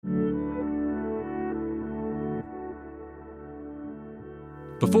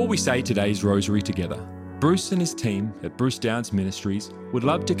Before we say today's rosary together, Bruce and his team at Bruce Downs Ministries would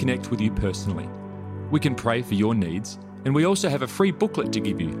love to connect with you personally. We can pray for your needs, and we also have a free booklet to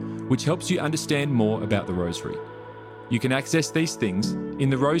give you, which helps you understand more about the rosary. You can access these things in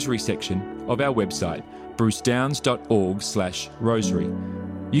the rosary section of our website, brucedowns.org/rosary.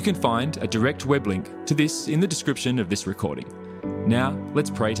 You can find a direct web link to this in the description of this recording. Now, let's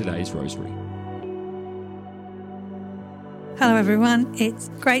pray today's rosary. Hello everyone, it's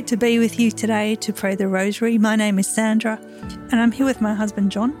great to be with you today to pray the rosary. My name is Sandra and I'm here with my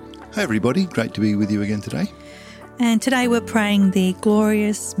husband John. Hi everybody, great to be with you again today. And today we're praying the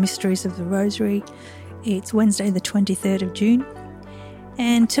glorious mysteries of the rosary. It's Wednesday the 23rd of June.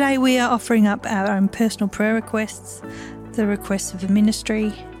 And today we are offering up our own personal prayer requests, the requests of the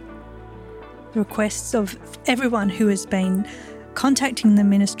ministry, the requests of everyone who has been contacting the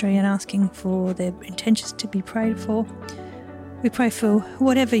ministry and asking for their intentions to be prayed for. We pray for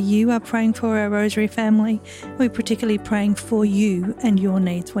whatever you are praying for, our Rosary family. We're particularly praying for you and your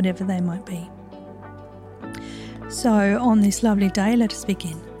needs, whatever they might be. So on this lovely day, let us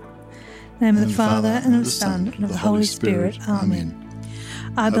begin. In the name of the Father, and of the Son, and of the Holy Spirit. Amen.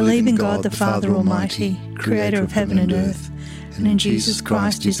 I believe in God the Father Almighty, creator of heaven and earth, and in Jesus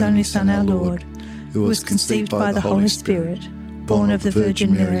Christ, his only Son, our Lord, who was conceived by the Holy Spirit, born of the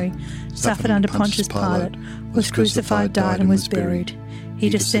Virgin Mary, suffered under Pontius Pilate, was crucified, died, and was buried. He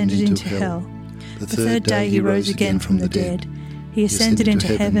descended into hell. The third day he rose again from the dead. He ascended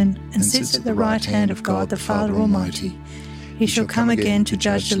into heaven and sits at the right hand of God the Father Almighty. He shall come again to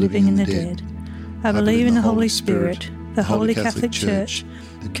judge the living and the dead. I believe in the Holy Spirit, the Holy Catholic Church,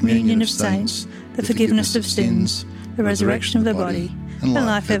 the communion of saints, the forgiveness of sins, the resurrection of the body, and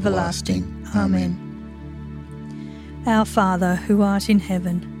life everlasting. Amen. Our Father, who art in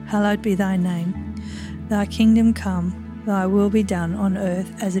heaven, hallowed be thy name. Thy kingdom come, thy will be done on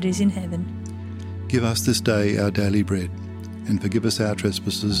earth as it is in heaven. Give us this day our daily bread, and forgive us our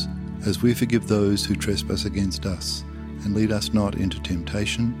trespasses, as we forgive those who trespass against us. And lead us not into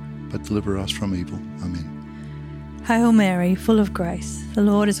temptation, but deliver us from evil. Amen. Hail Mary, full of grace, the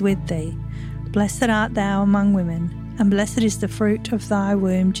Lord is with thee. Blessed art thou among women, and blessed is the fruit of thy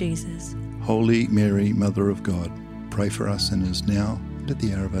womb, Jesus. Holy Mary, Mother of God, pray for us sinners now and at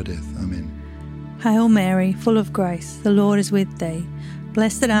the hour of our death. Amen. Hail Mary, full of grace, the Lord is with thee.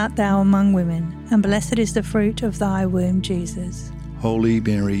 Blessed art thou among women, and blessed is the fruit of thy womb, Jesus. Holy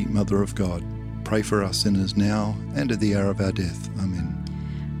Mary, Mother of God, pray for us sinners now and at the hour of our death. Amen.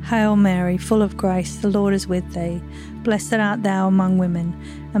 Hail Mary, full of grace, the Lord is with thee. Blessed art thou among women,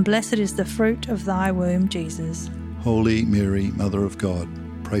 and blessed is the fruit of thy womb, Jesus. Holy Mary, Mother of God,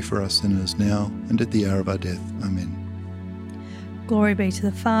 pray for us sinners now and at the hour of our death. Amen. Glory be to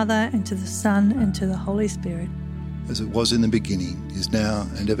the Father, and to the Son, and to the Holy Spirit. As it was in the beginning, is now,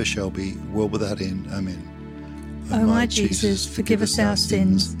 and ever shall be, world without end. Amen. O my Jesus, forgive us our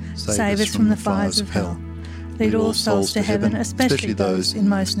sins, save us from the fires of hell. Lead all souls to heaven, especially those in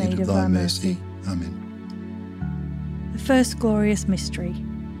most need of thy mercy. Amen. The first glorious mystery,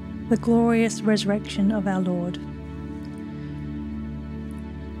 the glorious resurrection of our Lord.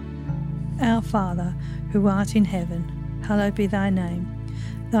 Our Father, who art in heaven, hallowed be thy name.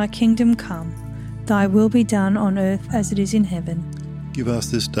 Thy kingdom come, thy will be done on earth as it is in heaven. Give us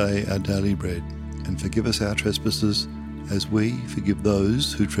this day our daily bread, and forgive us our trespasses, as we forgive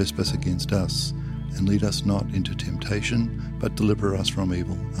those who trespass against us. And lead us not into temptation, but deliver us from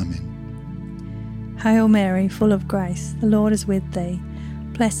evil. Amen. Hail Mary, full of grace, the Lord is with thee.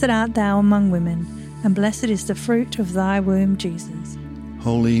 Blessed art thou among women, and blessed is the fruit of thy womb, Jesus.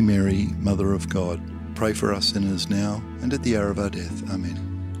 Holy Mary, Mother of God, pray for us sinners now and at the hour of our death.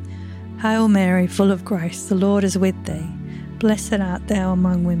 Amen. Hail Mary, full of grace, the Lord is with thee. Blessed art thou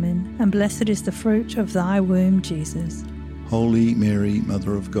among women, and blessed is the fruit of thy womb, Jesus. Holy Mary,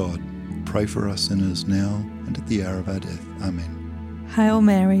 Mother of God, pray for us sinners now and at the hour of our death. Amen. Hail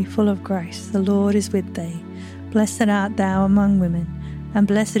Mary, full of grace, the Lord is with thee. Blessed art thou among women, and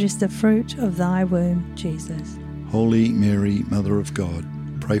blessed is the fruit of thy womb, Jesus. Holy Mary, Mother of God,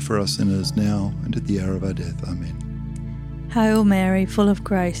 pray for us sinners now and at the hour of our death. Amen. Hail Mary, full of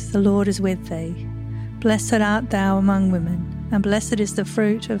grace, the Lord is with thee. Blessed art thou among women, and blessed is the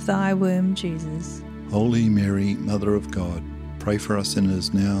fruit of thy womb, Jesus. Holy Mary, Mother of God, pray for us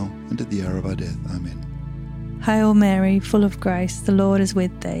sinners now and at the hour of our death. Amen. Hail Mary, full of grace, the Lord is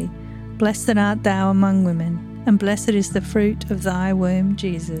with thee. Blessed art thou among women, and blessed is the fruit of thy womb,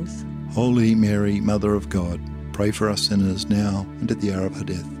 Jesus. Holy Mary, Mother of God, pray for us sinners now and at the hour of our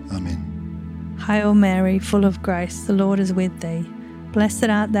death. Amen. Hail Mary, full of grace, the Lord is with thee. Blessed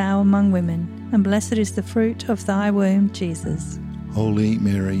art thou among women, and blessed is the fruit of thy womb, Jesus. Holy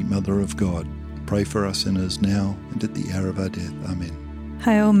Mary, Mother of God, pray for us sinners now and at the hour of our death. Amen.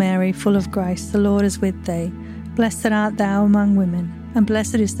 Hail Mary, full of grace, the Lord is with thee. Blessed art thou among women, and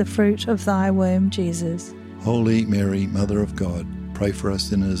blessed is the fruit of thy womb, Jesus. Holy Mary, Mother of God, pray for us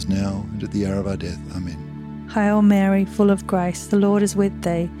sinners now and at the hour of our death. Amen. Hail Mary, full of grace, the Lord is with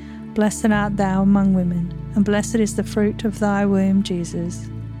thee. Blessed art thou among women, and blessed is the fruit of thy womb, Jesus.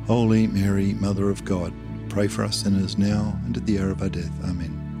 Holy Mary, Mother of God, pray for us sinners now and at the hour of our death.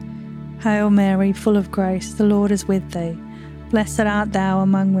 Amen. Hail Mary, full of grace, the Lord is with thee. Blessed art thou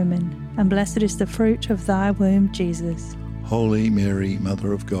among women, and blessed is the fruit of thy womb, Jesus. Holy Mary,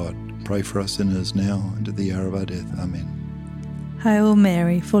 Mother of God, pray for us sinners now and at the hour of our death. Amen. Hail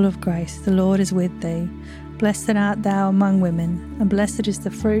Mary, full of grace, the Lord is with thee. Blessed art thou among women, and blessed is the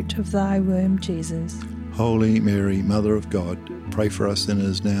fruit of thy womb, Jesus. Holy Mary, Mother of God, pray for us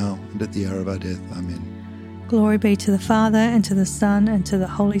sinners now and at the hour of our death. Amen. Glory be to the Father, and to the Son, and to the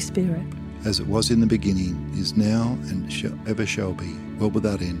Holy Spirit. As it was in the beginning, is now, and ever shall be, world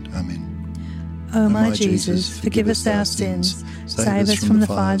without end. Amen. O my Jesus, forgive us our sins, save us from the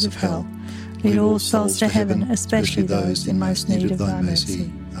fires of hell. Lead all souls to heaven, especially those in most need of thy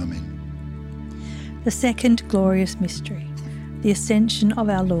mercy. Amen. The second glorious mystery, the Ascension of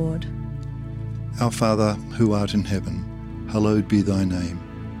our Lord. Our Father, who art in heaven, hallowed be thy name.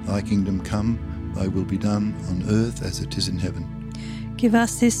 Thy kingdom come, thy will be done on earth as it is in heaven. Give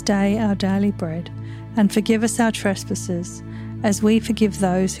us this day our daily bread, and forgive us our trespasses, as we forgive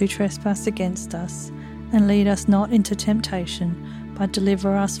those who trespass against us. And lead us not into temptation, but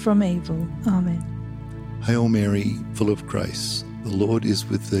deliver us from evil. Amen. Hail Mary, full of grace, the Lord is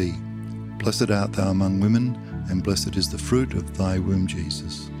with thee. Blessed art thou among women, and blessed is the fruit of thy womb,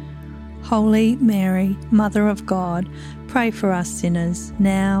 Jesus. Holy Mary, Mother of God, pray for us sinners,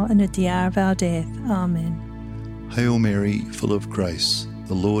 now and at the hour of our death. Amen. Hail Mary, full of grace,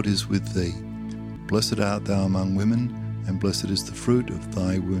 the Lord is with thee. Blessed art thou among women, and blessed is the fruit of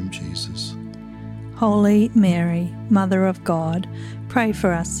thy womb, Jesus. Holy Mary, Mother of God, pray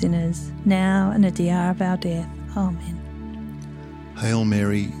for us sinners, now and at the hour of our death. Amen. Hail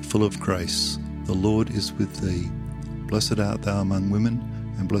Mary, full of grace, the Lord is with thee. Blessed art thou among women,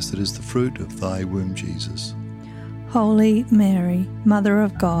 and blessed is the fruit of thy womb, Jesus. Holy Mary, Mother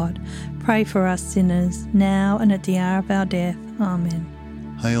of God, pray for us sinners, now and at the hour of our death. Amen.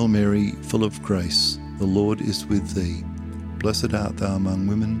 Hail Mary, full of grace, the Lord is with thee. Blessed art thou among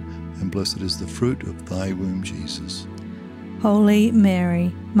women, and blessed is the fruit of thy womb, Jesus. Holy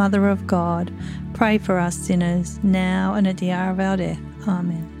Mary, Mother of God, pray for us sinners, now and at the hour of our death.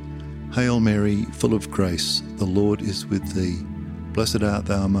 Amen. Hail Mary, full of grace, the Lord is with thee. Blessed art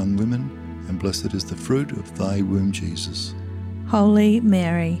thou among women, and blessed is the fruit of thy womb, Jesus. Holy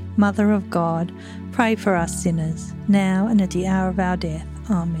Mary, Mother of God, pray for us sinners, now and at the hour of our death.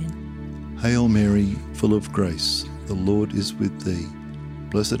 Amen. Hail Mary, full of grace, the Lord is with thee.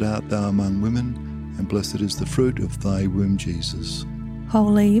 Blessed art thou among women, and blessed is the fruit of thy womb, Jesus.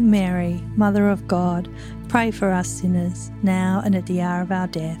 Holy Mary, Mother of God, pray for us sinners, now and at the hour of our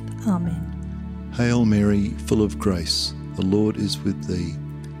death. Amen. Hail Mary, full of grace, the Lord is with thee.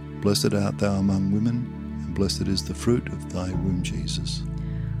 Blessed art thou among women, and blessed is the fruit of thy womb, Jesus.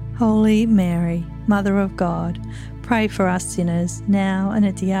 Holy Mary, Mother of God, pray for us sinners, now and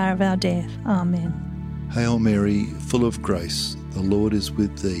at the hour of our death. Amen. Hail Mary, full of grace, the Lord is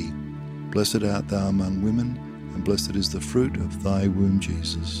with thee. Blessed art thou among women, and blessed is the fruit of thy womb,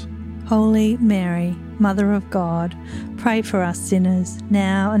 Jesus. Holy Mary, Mother of God, pray for us sinners,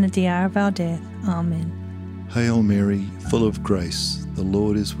 now and at the hour of our death. Amen. Hail Mary, full of grace, the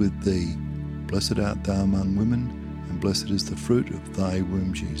Lord is with thee. Blessed art thou among women, and blessed is the fruit of thy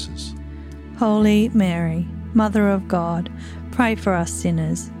womb, Jesus. Holy Mary, Mother of God, pray for us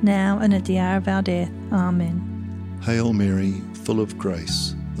sinners, now and at the hour of our death. Amen. Hail Mary, full of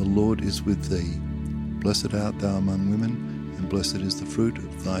grace, the Lord is with thee. Blessed art thou among women, and blessed is the fruit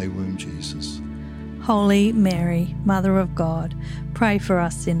of thy womb, Jesus. Holy Mary, Mother of God, pray for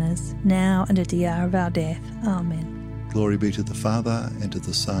us sinners, now and at the hour of our death. Amen. Glory be to the Father, and to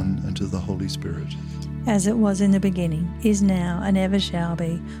the Son, and to the Holy Spirit. As it was in the beginning, is now, and ever shall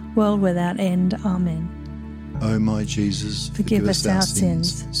be, world without end. Amen. O my Jesus, forgive us our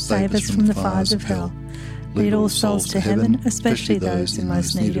sins, save us from the fires of hell. Lead all souls to heaven, especially those in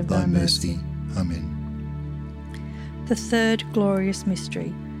most need of thy mercy. Amen. The third glorious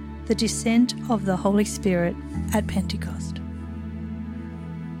mystery, the descent of the Holy Spirit at Pentecost.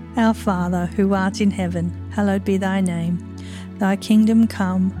 Our Father, who art in heaven, hallowed be thy name. Thy kingdom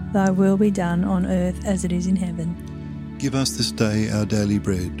come, thy will be done on earth as it is in heaven. Give us this day our daily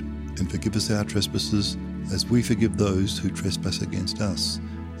bread, and forgive us our trespasses, as we forgive those who trespass against us.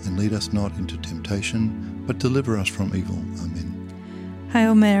 And lead us not into temptation, but deliver us from evil. Amen.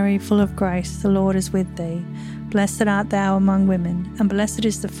 Hail Mary, full of grace, the Lord is with thee. Blessed art thou among women, and blessed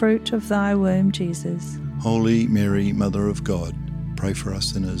is the fruit of thy womb, Jesus. Holy Mary, Mother of God, pray for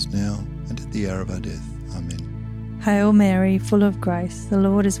us sinners now and at the hour of our death. Amen. Hail Mary, full of grace, the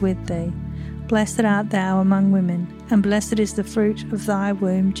Lord is with thee. Blessed art thou among women, and blessed is the fruit of thy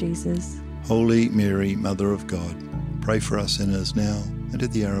womb, Jesus. Holy Mary, Mother of God, pray for us sinners now and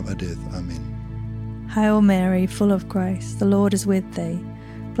at the hour of our death. Amen. Hail Mary, full of grace, the Lord is with thee.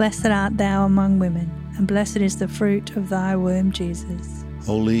 Blessed art thou among women, and blessed is the fruit of thy womb, Jesus.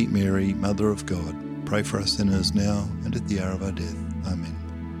 Holy Mary, Mother of God, pray for us sinners now and at the hour of our death.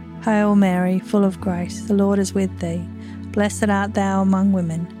 Amen. Hail Mary, full of grace, the Lord is with thee. Blessed art thou among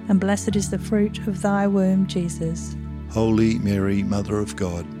women, and blessed is the fruit of thy womb, Jesus. Holy Mary, Mother of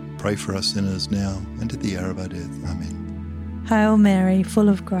God, pray for us sinners now and at the hour of our death. Amen. Hail Mary, full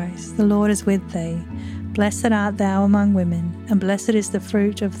of grace, the Lord is with thee. Blessed art thou among women, and blessed is the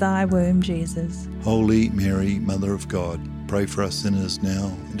fruit of thy womb, Jesus. Holy Mary, Mother of God, pray for us sinners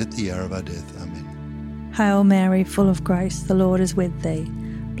now and at the hour of our death. Amen. Hail Mary, full of grace, the Lord is with thee.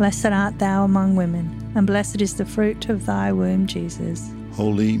 Blessed art thou among women, and blessed is the fruit of thy womb, Jesus.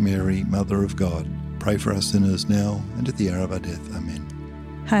 Holy Mary, Mother of God, pray for us sinners now and at the hour of our death. Amen.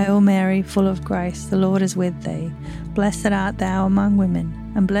 Hail Mary, full of grace, the Lord is with thee. Blessed art thou among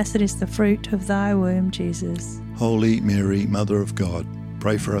women, and blessed is the fruit of thy womb, Jesus. Holy Mary, Mother of God,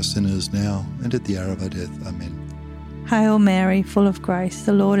 pray for us sinners now and at the hour of our death. Amen. Hail Mary, full of grace,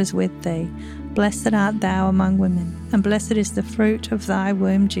 the Lord is with thee. Blessed art thou among women, and blessed is the fruit of thy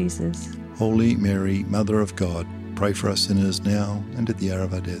womb, Jesus. Holy Mary, Mother of God, pray for us sinners now and at the hour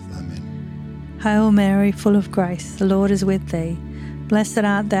of our death. Amen. Hail Mary, full of grace, the Lord is with thee. Blessed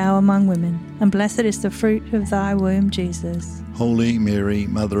art thou among women, and blessed is the fruit of thy womb, Jesus. Holy Mary,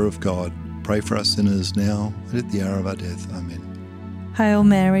 Mother of God, pray for us sinners now and at the hour of our death. Amen. Hail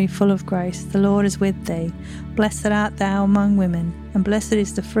Mary, full of grace, the Lord is with thee. Blessed art thou among women, and blessed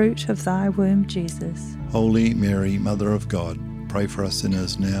is the fruit of thy womb, Jesus. Holy Mary, Mother of God, pray for us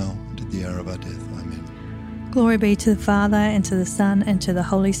sinners now and at the hour of our death. Amen. Glory be to the Father, and to the Son, and to the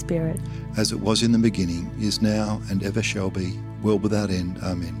Holy Spirit. As it was in the beginning, is now, and ever shall be, world without end.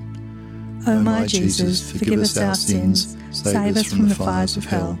 Amen. O my Jesus, forgive us our sins, save us from the fires of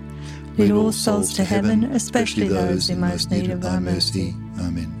hell. Lead all souls to heaven, especially those in most need of thy mercy.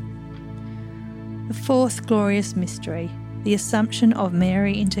 Amen. The fourth glorious mystery, the Assumption of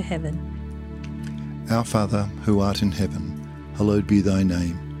Mary into heaven. Our Father, who art in heaven, hallowed be thy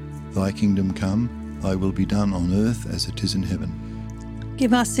name. Thy kingdom come, thy will be done on earth as it is in heaven.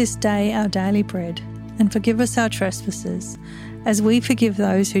 Give us this day our daily bread, and forgive us our trespasses, as we forgive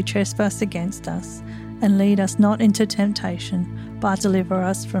those who trespass against us. And lead us not into temptation, but deliver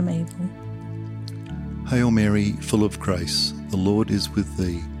us from evil. Hail Mary, full of grace, the Lord is with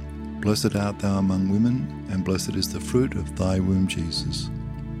thee. Blessed art thou among women, and blessed is the fruit of thy womb, Jesus.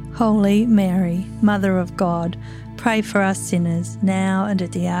 Holy Mary, Mother of God, pray for us sinners, now and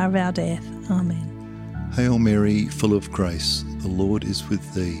at the hour of our death. Amen. Hail Mary, full of grace, the Lord is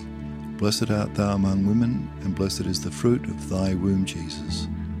with thee. Blessed art thou among women, and blessed is the fruit of thy womb, Jesus.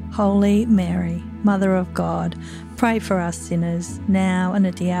 Holy Mary, Mother of God, pray for us sinners, now and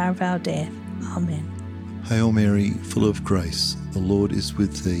at the hour of our death. Amen. Hail Mary, full of grace, the Lord is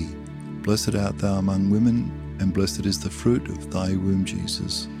with thee. Blessed art thou among women, and blessed is the fruit of thy womb,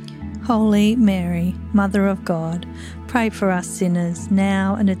 Jesus. Holy Mary, Mother of God, pray for us sinners,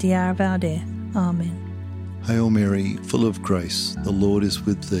 now and at the hour of our death. Amen. Hail Mary, full of grace, the Lord is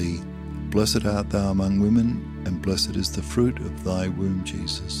with thee. Blessed art thou among women, and blessed is the fruit of thy womb,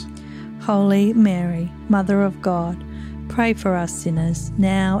 Jesus. Holy Mary, Mother of God, pray for us sinners,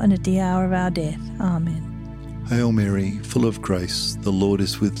 now and at the hour of our death. Amen. Hail Mary, full of grace, the Lord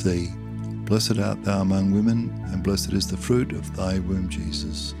is with thee. Blessed art thou among women, and blessed is the fruit of thy womb,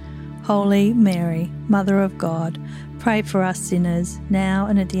 Jesus. Holy Mary, Mother of God, pray for us sinners, now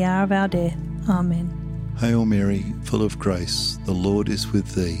and at the hour of our death. Amen. Hail Mary, full of grace, the Lord is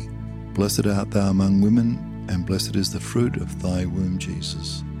with thee. Blessed art thou among women, and blessed is the fruit of thy womb,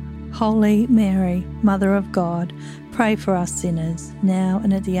 Jesus. Holy Mary, Mother of God, pray for us sinners, now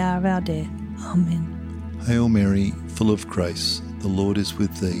and at the hour of our death. Amen. Hail Mary, full of grace, the Lord is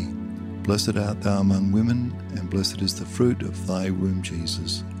with thee. Blessed art thou among women, and blessed is the fruit of thy womb,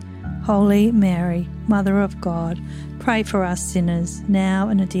 Jesus. Holy Mary, Mother of God, pray for us sinners, now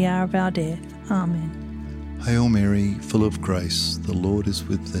and at the hour of our death. Amen. Hail Mary, full of grace, the Lord is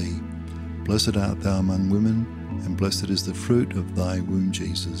with thee. Blessed art thou among women, and blessed is the fruit of thy womb,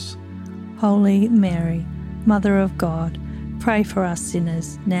 Jesus. Holy Mary, Mother of God, pray for us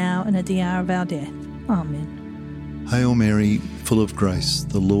sinners, now and at the hour of our death. Amen. Hail Mary, full of grace,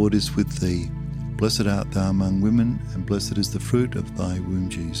 the Lord is with thee. Blessed art thou among women, and blessed is the fruit of thy womb,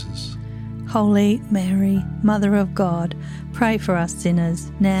 Jesus. Holy Mary, Mother of God, pray for us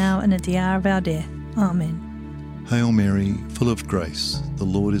sinners, now and at the hour of our death. Amen. Hail Mary, full of grace, the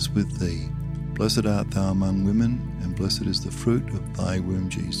Lord is with thee. Blessed art thou among women, and blessed is the fruit of thy womb,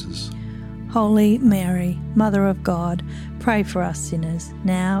 Jesus. Holy Mary, Mother of God, pray for us sinners,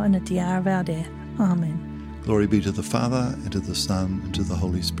 now and at the hour of our death. Amen. Glory be to the Father, and to the Son, and to the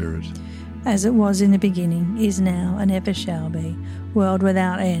Holy Spirit. As it was in the beginning, is now, and ever shall be, world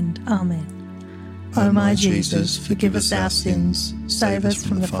without end. Amen. O my Jesus, forgive us our sins, save us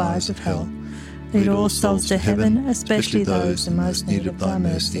from the fires of hell. Lead all souls to heaven, especially those in most need of thy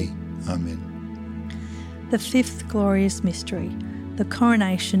mercy. Amen. The fifth glorious mystery, the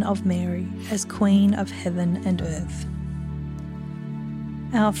coronation of Mary as Queen of heaven and earth.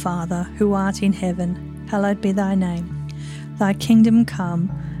 Our Father, who art in heaven, hallowed be thy name. Thy kingdom come,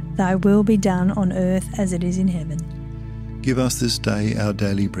 thy will be done on earth as it is in heaven. Give us this day our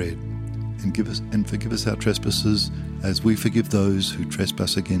daily bread, and forgive us our trespasses, as we forgive those who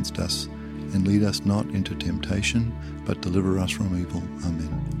trespass against us. And lead us not into temptation, but deliver us from evil.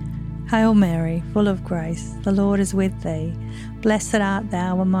 Amen. Hail Mary, full of grace, the Lord is with thee. Blessed art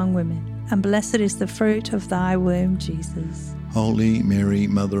thou among women, and blessed is the fruit of thy womb, Jesus. Holy Mary,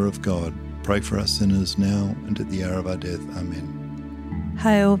 Mother of God, pray for us sinners now and at the hour of our death. Amen.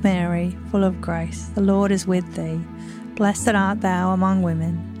 Hail Mary, full of grace, the Lord is with thee. Blessed art thou among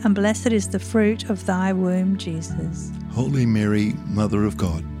women, and blessed is the fruit of thy womb, Jesus. Holy Mary, Mother of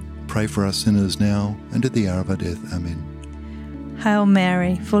God, pray for us sinners now and at the hour of our death. Amen. Hail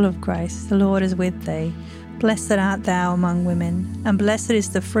Mary, full of grace, the Lord is with thee. Blessed art thou among women, and blessed is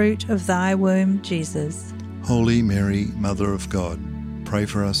the fruit of thy womb, Jesus. Holy Mary, Mother of God, pray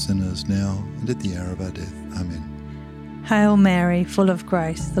for us sinners now and at the hour of our death. Amen. Hail Mary, full of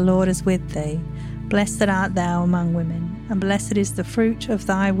grace, the Lord is with thee. Blessed art thou among women, and blessed is the fruit of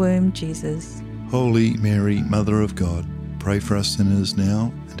thy womb, Jesus. Holy Mary, Mother of God, pray for us sinners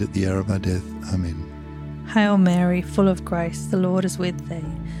now and at the hour of our death. Amen. Hail Mary, full of grace, the Lord is with thee.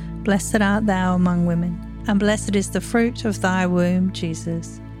 Blessed art thou among women, and blessed is the fruit of thy womb,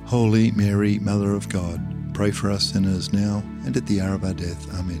 Jesus. Holy Mary, Mother of God, pray for us sinners now and at the hour of our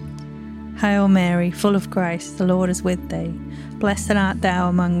death. Amen. Hail Mary, full of grace, the Lord is with thee. Blessed art thou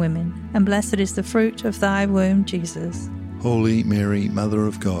among women, and blessed is the fruit of thy womb, Jesus. Holy Mary, Mother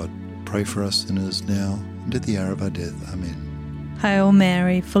of God, pray for us sinners now and at the hour of our death. Amen. Hail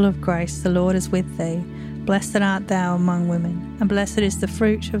Mary, full of grace, the Lord is with thee. Blessed art thou among women, and blessed is the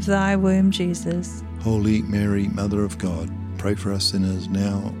fruit of thy womb, Jesus. Holy Mary, Mother of God, pray for us sinners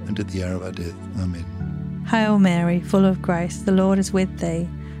now and at the hour of our death. Amen. Hail Mary, full of grace, the Lord is with thee.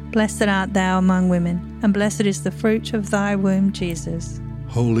 Blessed art thou among women, and blessed is the fruit of thy womb, Jesus.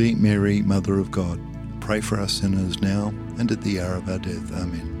 Holy Mary, Mother of God, pray for us sinners now and at the hour of our death.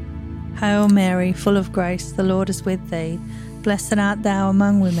 Amen. Hail Mary, full of grace, the Lord is with thee. Blessed art thou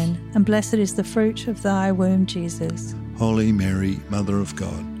among women, and blessed is the fruit of thy womb, Jesus. Holy Mary, Mother of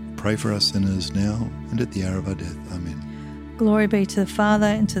God, pray for us sinners now and at the hour of our death. Amen. Glory be to the Father,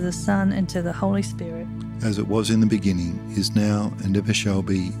 and to the Son, and to the Holy Spirit. As it was in the beginning, is now, and ever shall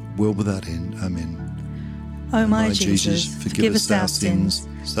be, world without end. Amen. O my Jesus, forgive us our sins,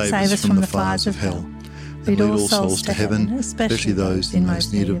 save us from the fires of hell. Lead all souls to heaven, especially those in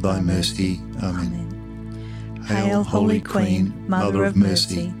most need of thy mercy. Amen. Hail, Holy Queen, Mother of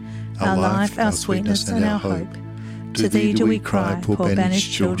Mercy, our life, our sweetness, and our hope. To thee do we cry, poor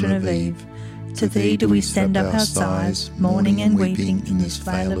banished children of Eve. To thee do we send up our sighs, mourning and weeping in this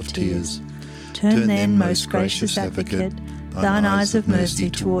vale of tears. Turn then, most gracious Advocate, thine eyes of mercy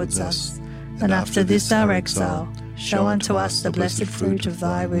towards us, and after this our exile, show unto us the blessed fruit of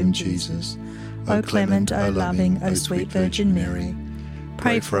thy womb, Jesus. O clement, O loving, O sweet Virgin Mary,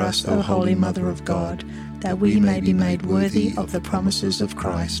 pray for us, O Holy Mother of God, that we may be made worthy of the promises of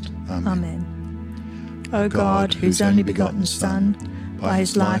Christ. Amen. O God, whose only begotten Son, by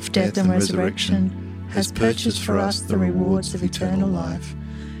his life, death, and resurrection, has purchased for us the rewards of eternal life,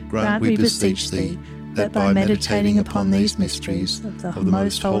 grant, we beseech thee, that by meditating upon these mysteries of the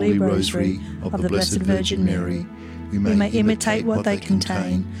most holy rosary of the Blessed Virgin Mary, we may imitate what they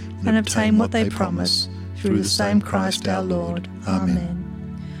contain and obtain what they promise, through the same Christ our Lord. Amen.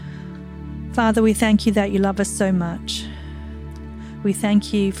 Father, we thank you that you love us so much. We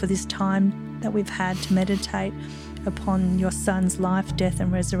thank you for this time that we've had to meditate upon your Son's life, death,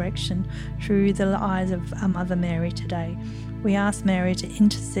 and resurrection through the eyes of our Mother Mary today. We ask Mary to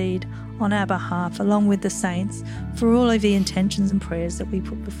intercede on our behalf, along with the saints, for all of the intentions and prayers that we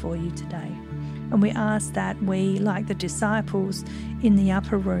put before you today. And we ask that we, like the disciples in the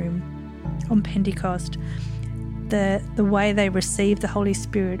upper room on Pentecost, the way they received the Holy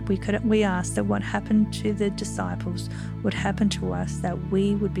Spirit, we ask that what happened to the disciples would happen to us, that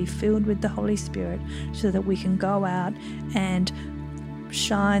we would be filled with the Holy Spirit so that we can go out and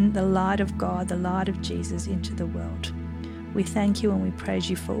shine the light of God, the light of Jesus into the world. We thank you and we praise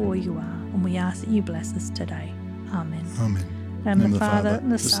you for all you are, and we ask that you bless us today. Amen. Amen. In the name of the Father,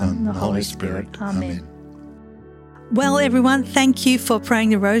 and the Son, and the Holy Spirit. Amen. Well, everyone, thank you for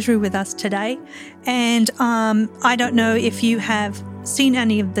praying the Rosary with us today. And I don't know if you have seen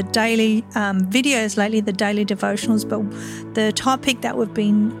any of the daily videos lately, the daily devotionals, but the topic that we've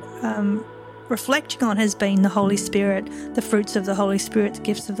been reflecting on has been the Holy Spirit, the fruits of the Holy Spirit, the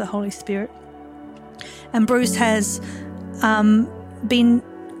gifts of the Holy Spirit. And Bruce has been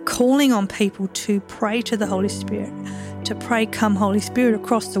calling on people to pray to the Holy Spirit, to pray, "Come, Holy Spirit,"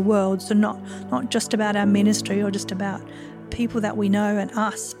 across the world. So not just about our ministry or just about people that we know and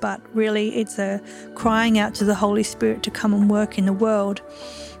us, but really it's a crying out to the Holy Spirit to come and work in the world.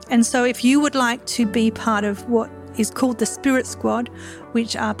 And so if you would like to be part of what is called the Spirit Squad,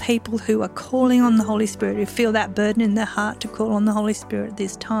 which are people who are calling on the Holy Spirit, who feel that burden in their heart to call on the Holy Spirit at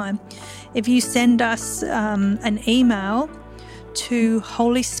this time, if you send us an email to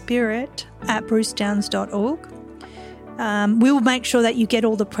holyspirit@brucedowns.org, we will make sure that you get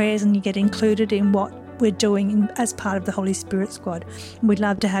all the prayers and you get included in what we're doing as part of the Holy Spirit Squad. We'd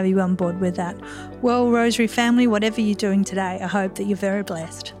love to have you on board with that. Well, Rosary family, whatever you're doing today, I hope that you're very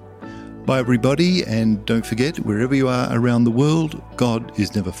blessed. Bye, everybody, and don't forget, wherever you are around the world, God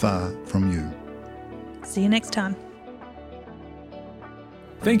is never far from you. See you next time.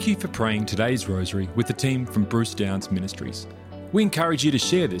 Thank you for praying today's Rosary with the team from Bruce Downs Ministries. We encourage you to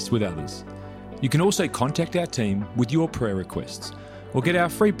share this with others. You can also contact our team with your prayer requests or get our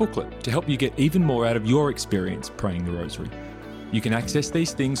free booklet to help you get even more out of your experience praying the Rosary. You can access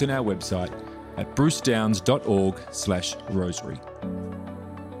these things on our website at brucedowns.org/rosary.